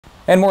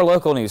And more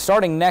local news.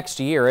 Starting next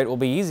year, it will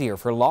be easier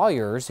for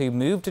lawyers who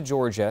move to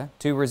Georgia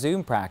to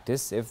resume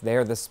practice if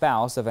they're the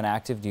spouse of an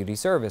active duty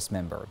service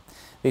member.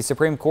 The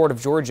Supreme Court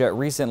of Georgia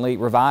recently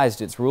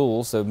revised its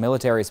rules so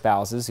military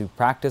spouses who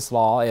practice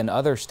law in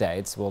other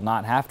states will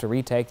not have to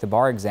retake the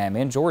bar exam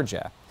in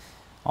Georgia.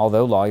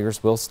 Although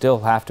lawyers will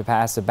still have to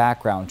pass a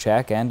background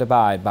check and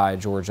abide by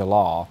Georgia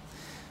law.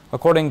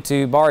 According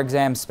to bar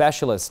exam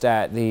specialist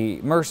at the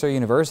Mercer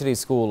University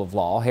School of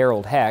Law,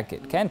 Harold Heck,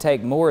 it can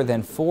take more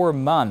than 4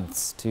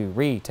 months to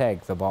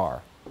retake the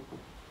bar.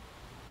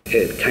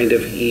 It kind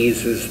of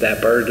eases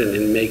that burden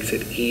and makes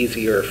it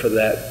easier for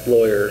that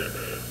lawyer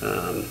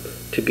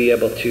to be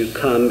able to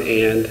come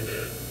and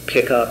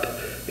pick up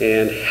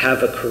and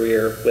have a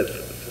career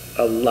with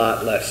a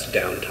lot less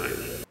downtime.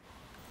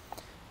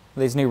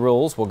 These new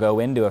rules will go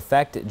into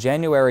effect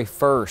January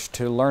 1st.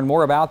 To learn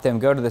more about them,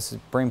 go to the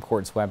Supreme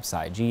Court's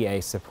website,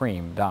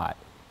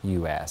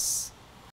 gasupreme.us.